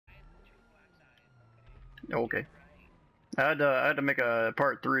Okay. I had to make a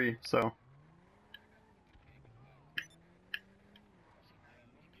part 3, so.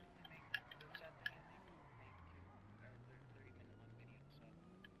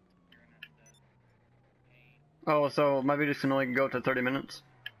 Oh, so my videos can only go to 30 minutes?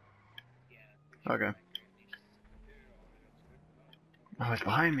 Okay. Oh, it's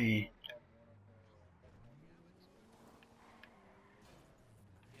behind me.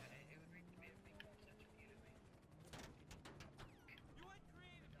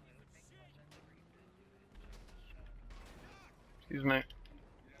 Excuse me.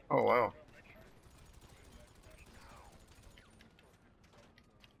 Oh, wow.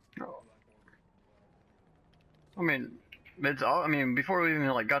 Oh. I mean, it's all, I mean, before we even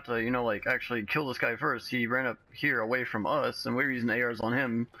like got to, like actually kill this guy first, he ran up here away from us, and we were using ARs on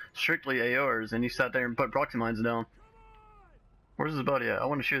him, strictly ARs, and he sat there and put proxy mines down. Where's his buddy at? I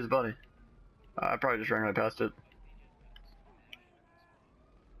want to shoot his buddy. I probably just ran right past it.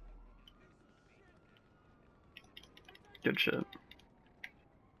 Good shit.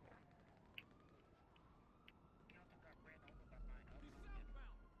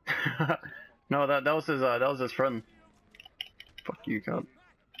 No, that was his friend. Fuck you, cop.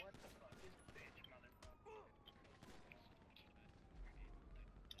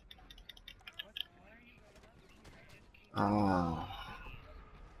 Oh.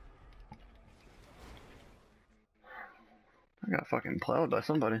 I got fucking plowed by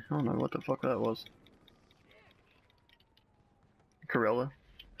somebody. I don't know what the fuck that was. Corella?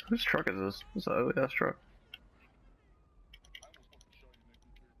 Whose truck is this? It's an ugly ass truck.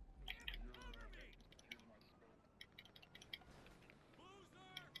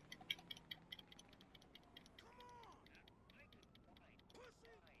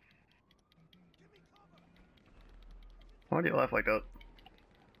 Why do you laugh like that?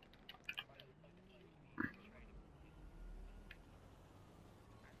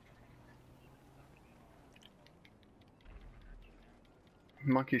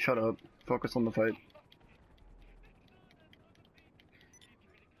 Monkey, shut up. Focus on the fight.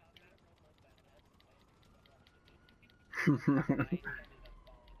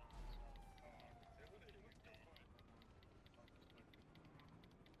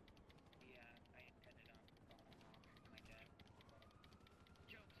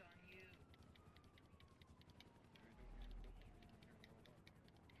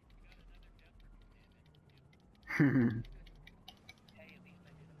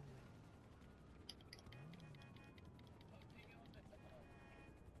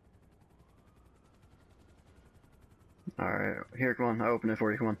 Alright, here, come on. I open it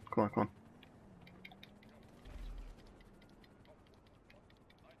for you. Come on, come on, come on.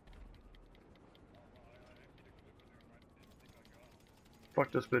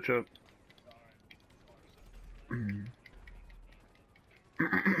 Fuck this bitch up.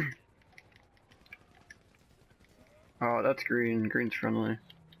 Oh, that's green. Green's friendly.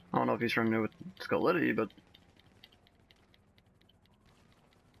 I don't know if he's friendly with Skeleti, but...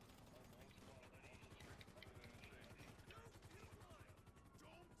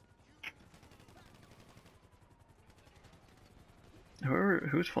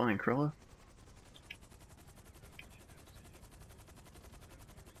 Who's flying, Krilla?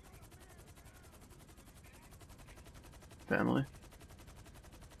 Family.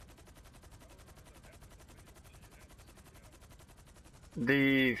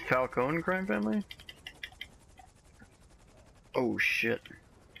 The Falcone crime family? Oh shit.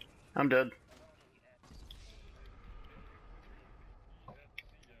 I'm dead.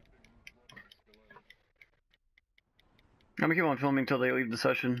 I'm gonna keep on filming till they leave the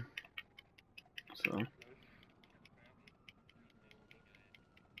session. So.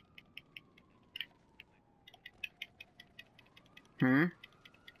 Hmm?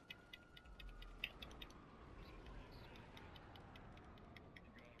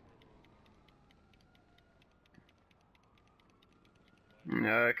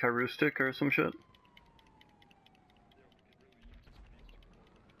 Karustic or some shit.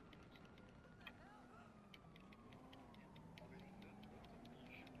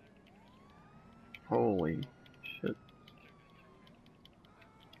 Holy shit.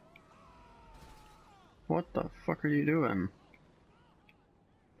 What the fuck are you doing? I'm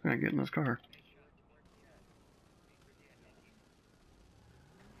gonna get in this car.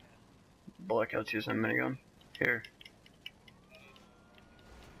 Blackout's using a minigun. Here.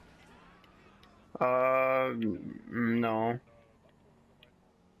 No.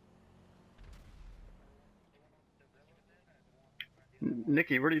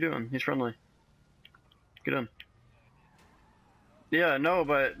 Nikki, what are you doing? He's friendly. Get in. Yeah, no,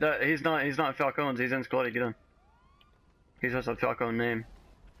 but he's not. He's not Falcone's. He's in Scotty. Get in. He's just a Falcone name.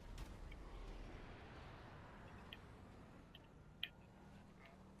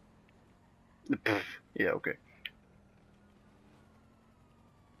 Yeah. Okay.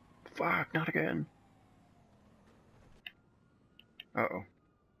 Fuck! Not again. Uh oh.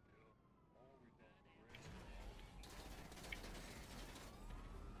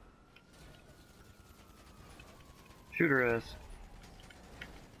 Shoot her ass.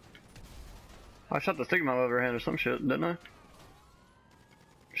 I shot the Sigma out of her hand or some shit, didn't I?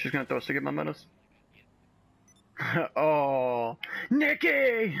 She's gonna throw a Sigma at us? Oh,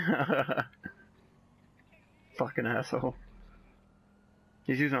 Nikki! Fucking asshole.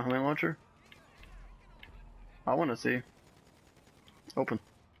 He's using a homing launcher? I wanna see. Open.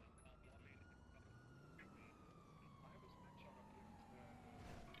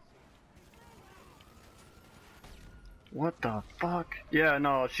 What the fuck? Yeah,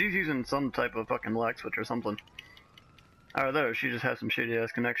 no, she's using some type of fucking lag switch or something. Out there, she just has some shitty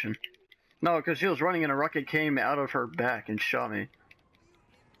ass connection. No, because she was running and a rocket came out of her back and shot me.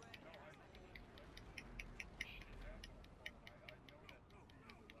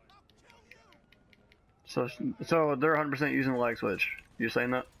 So they're 100% using the lag switch. You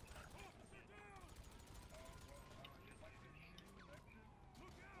saying that?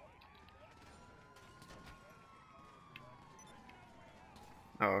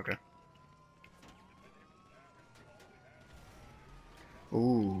 Oh, okay.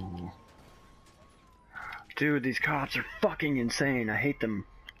 Ooh. Dude, these cops are fucking insane. I hate them.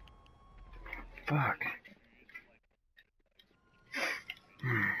 Fuck.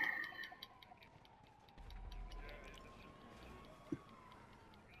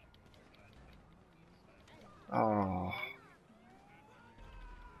 Oh.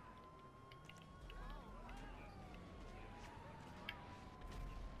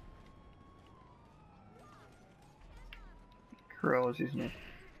 Girl is using a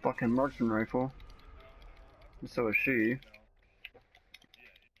fucking marksman rifle. And so is she.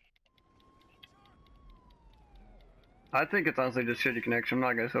 I think it's honestly just shitty connection.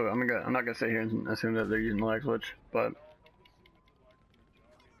 I'm not gonna sit here and assume that they're using the lag switch, but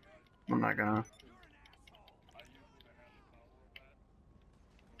I'm not gonna.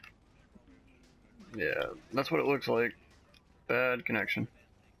 Yeah, that's what it looks like. Bad connection.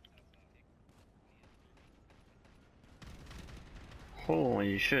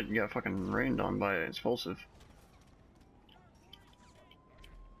 Holy shit, you got fucking rained on by explosive.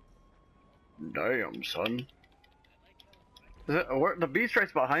 Damn, son. Is it the beast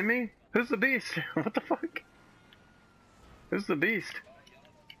right behind me? Who's the beast? What the fuck? Who's the beast?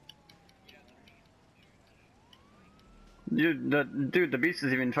 Dude, the beast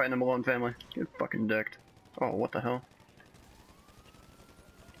is even fighting the Malone family. Get fucking decked. Oh, what the hell?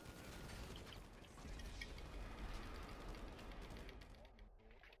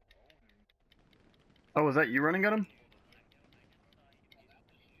 Oh, was that you running at him?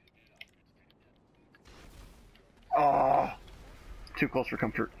 Oh, too close for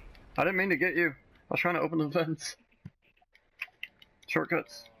comfort. I didn't mean to get you. I was trying to open the vents.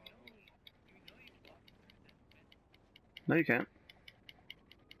 Shortcuts. No, you can't.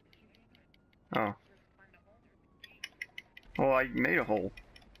 Oh. Well, I made a hole.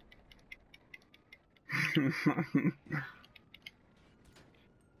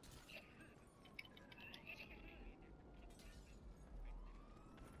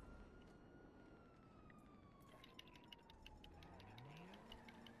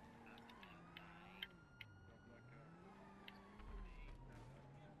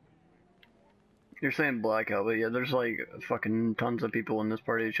 You're saying Blackout, but yeah, there's like fucking tons of people in this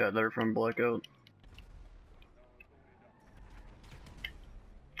party chat that are from Blackout.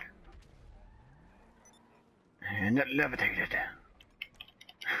 And it levitated.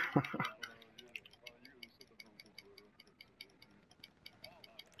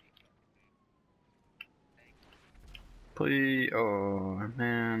 Please, oh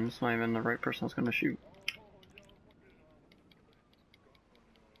man, it's not even the right person that's gonna shoot.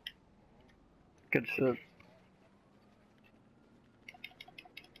 Good shit.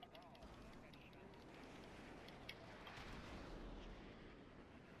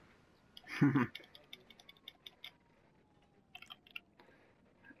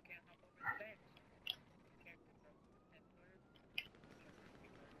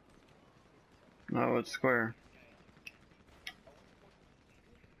 No, it's square.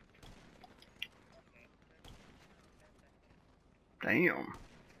 Damn.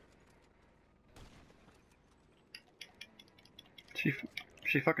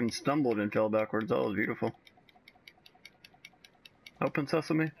 She fucking stumbled and fell backwards. That was beautiful. Open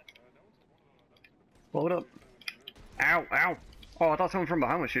sesame. Load up. Ow, ow. Oh, I thought someone from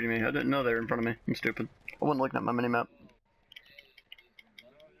behind was shooting me. I didn't know they were in front of me. I'm stupid. I wasn't looking at my minimap.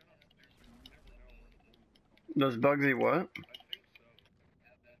 Does Bugsy what?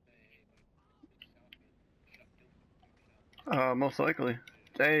 Most likely.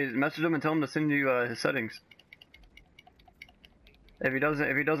 Hey, message him and tell him to send you his settings. If he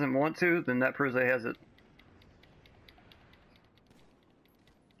doesn't want to, then that proves he has it.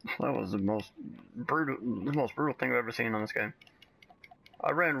 That was the most brutal thing I've ever seen on this game.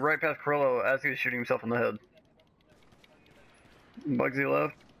 I ran right past Corello as he was shooting himself in the head. Bugsy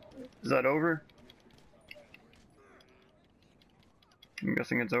left. Is that over? I'm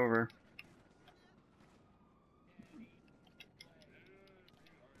guessing it's over.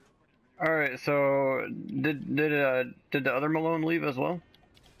 Alright, so did the other Malone leave as well?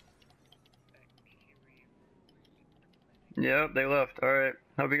 Yep, they left. Alright.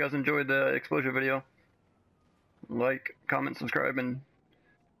 Hope you guys enjoyed the exposure video. Like, comment, subscribe, and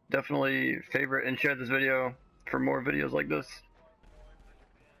definitely favorite and share this video for more videos like this.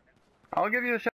 I'll give you a shout.